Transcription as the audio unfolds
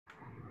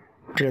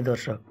প্রিয়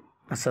দর্শক,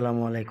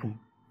 আসসালামু আলাইকুম।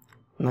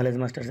 নলেজ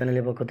মাস্টার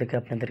চ্যানেলের পক্ষ থেকে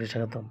আপনাদেরকে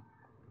স্বাগতম।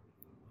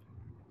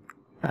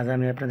 আজ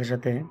আমি আপনাদের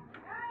সাথে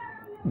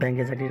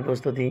ব্যাংকে চাকরির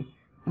প্রস্তুতি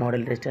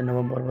মডেল টেস্টের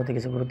নবম পর্ব থেকে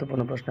কিছু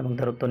গুরুত্বপূর্ণ প্রশ্ন এবং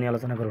তার উত্তর নিয়ে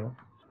আলোচনা করব।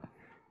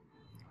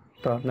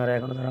 তো আপনারা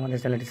এখনও যারা আমাদের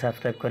চ্যানেলটি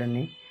সাবস্ক্রাইব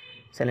করেননি,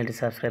 চ্যানেলটি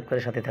সাবস্ক্রাইব করে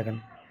সাথে থাকেন।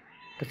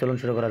 তো চলুন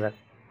শুরু করা যাক।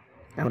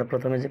 আমরা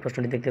প্রথমে যে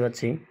প্রশ্নটি দেখতে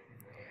পাচ্ছি,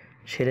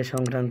 সেরে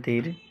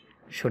সংক্রান্তির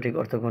সঠিক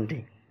অর্থ কোনটি?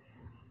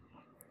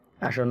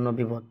 আসন্ন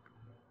বিপদ।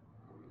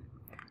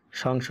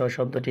 সংশয়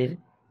শব্দটির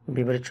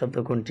বিপরীত শব্দ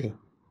কোনটি?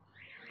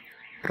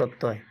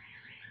 প্রত্যয়।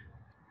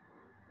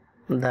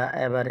 The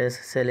average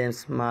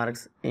Salim's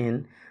marks in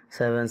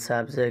 7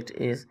 subjects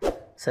is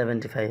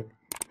 75.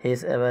 His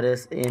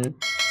average in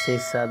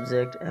 6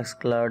 subjects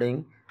excluding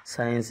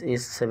science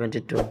is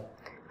 72.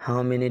 How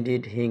many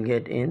did he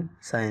get in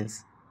science?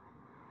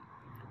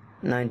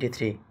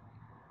 93.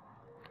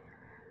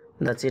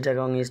 The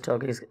Chittagong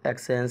Stock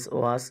Exchange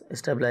was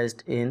established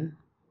in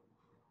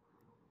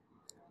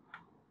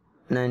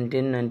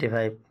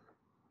 1995.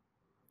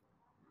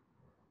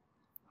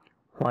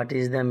 What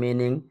is the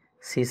meaning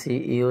CC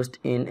used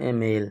in a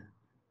mail?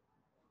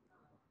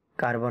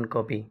 Carbon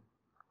copy.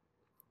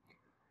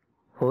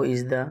 Who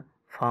is the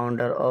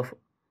founder of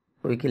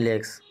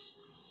WikiLeaks?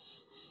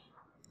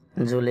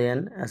 Julian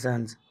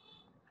Assange.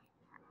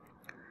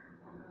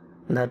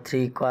 The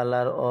three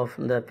colors of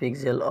the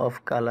pixel of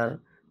color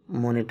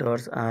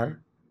monitors are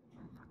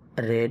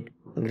red,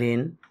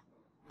 green,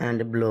 and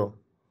blue.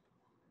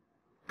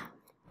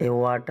 A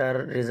water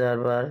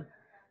reservoir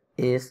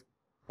is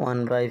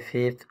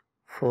 1/5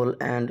 full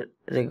and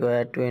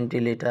require 20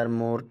 liters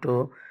more to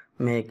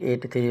make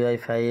it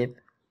 3/5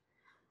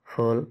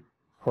 full.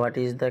 What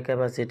is the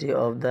capacity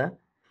of the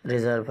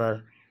reservoir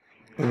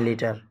in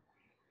liter?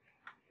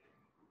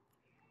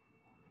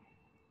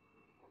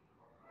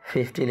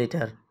 50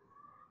 liters.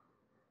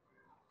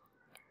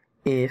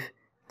 If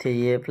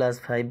 3a plus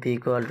 5b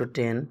equal to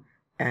 10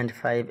 and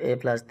 5a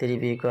plus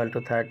 3b equal to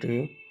 30,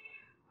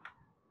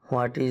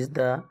 what is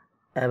the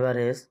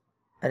average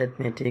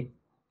arithmetic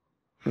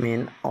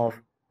mean of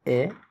A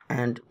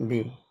and B?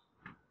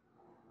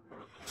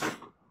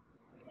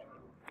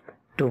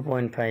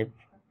 2.5.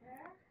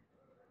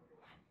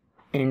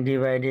 In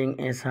dividing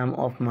a sum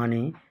of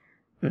money,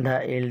 the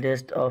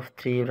eldest of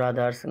three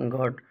brothers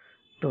got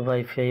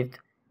 2/5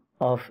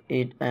 of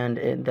it and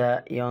the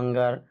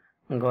younger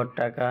got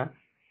taka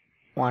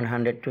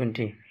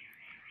 120.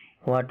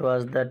 What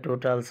was the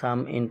total sum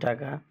in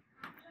taka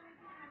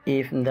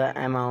if the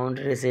amount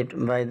received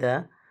by the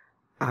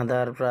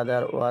other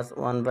brother was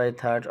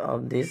 1/3 of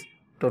this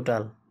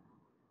total?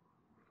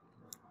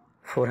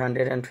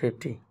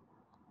 450.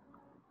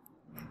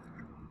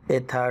 A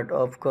third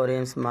of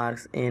Karim's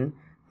marks in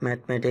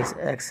mathematics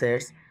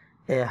exceeds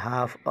a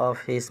half of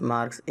his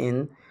marks in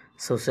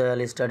social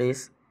studies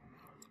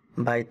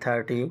by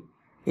 30.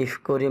 If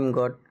Karim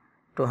got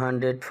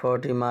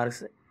 240 marks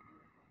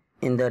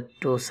in the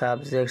two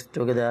subjects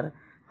together,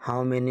 how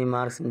many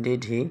marks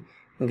did he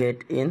get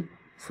in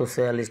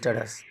social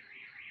studies?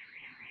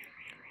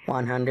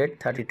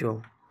 132.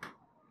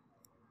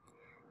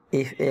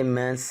 If a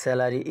man's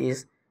salary is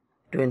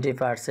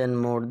 20%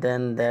 more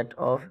than that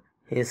of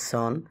his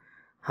son,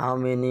 how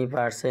many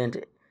percent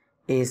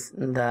is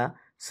the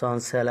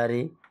son's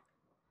salary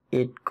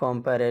it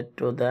compared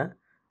to the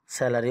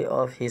salary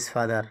of his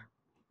father?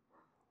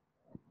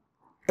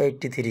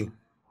 83.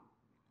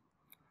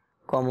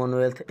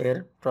 Commonwealth এর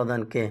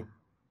প্রধান কে?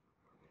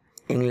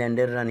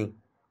 ইংল্যান্ডের রানী।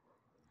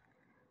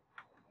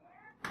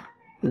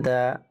 The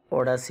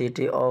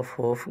Audacity of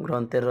hope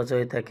গ্রন্থের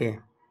রচয়িতা কে?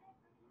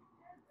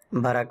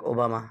 Barack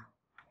Obama.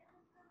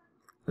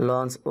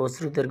 Launch ও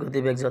স্রোতের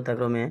গতিবেগ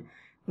যথাক্রমে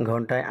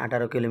ঘন্টায়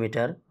 18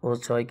 kilometre ও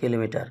 6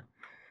 kilometre.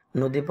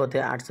 নদীপথে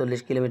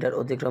 48 কিলোমিটার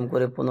অতিক্রম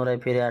করে পুনরায়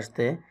ফিরে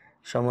আসতে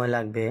সময়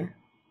লাগবে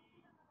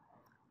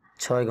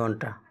 6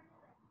 ঘন্টা।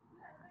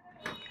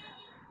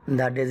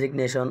 The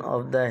designation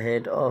of the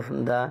head of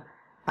the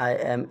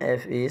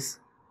IMF is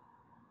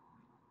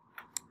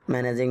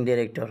Managing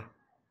Director.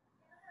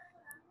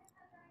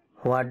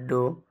 What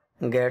do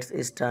GATS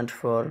stand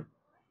for?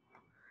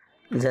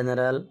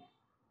 General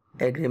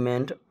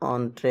Agreement on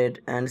Trade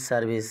and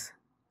Service.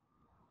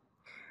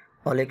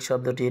 অলেখ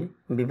শব্দটির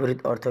বিপরীত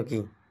অর্থ কি?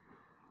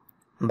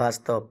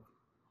 বাস্তব।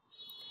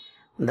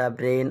 The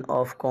brain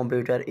of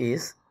computer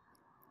is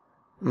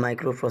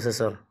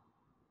microprocessor.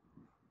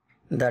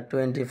 The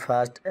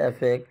 21st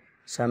APEC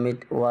summit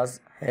was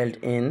held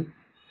in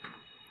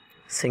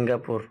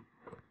Singapore.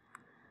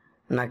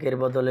 নাকের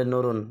বদলে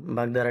নড়ুন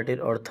বাগধারাটির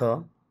অর্থ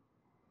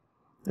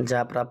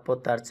যা প্রাপ্য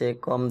তার চেয়ে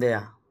কম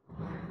দেয়া।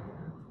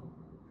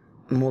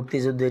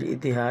 মুক্তিযুদ্ধের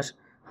ইতিহাস,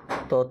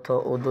 তথ্য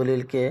ও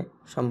দলিলকে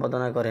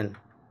সম্পাদনা করেন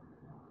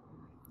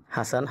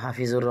হাসান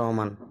হাফিজুর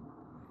রহমান।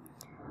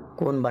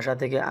 কোন ভাষা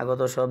থেকে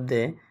আগত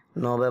শব্দে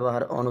ন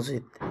ব্যবহার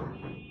অনুচিত?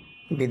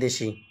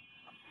 বিদেশি।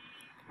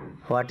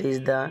 What is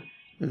the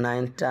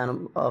 9th term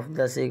of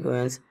the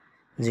sequence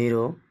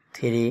 0,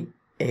 3,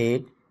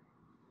 8,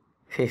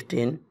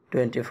 15,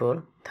 24,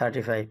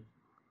 35?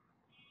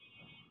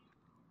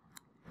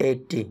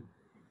 80.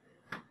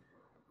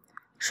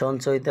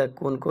 Sanchayita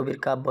কোন কবির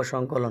কাব্য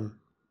সংকলন?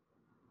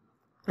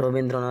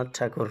 রবীন্দ্রনাথ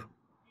ঠাকুর।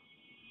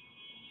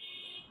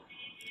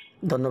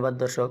 ধন্যবাদ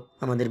দর্শক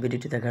আমাদের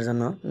ভিডিওটি দেখার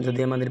জন্য। যদি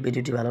আমাদের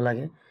ভিডিওটি ভালো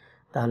লাগে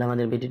তাহলে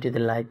আমাদের ভিডিওটিতে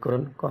লাইক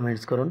করুন,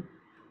 কমেন্টস করুন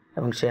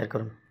এবং শেয়ার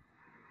করুন।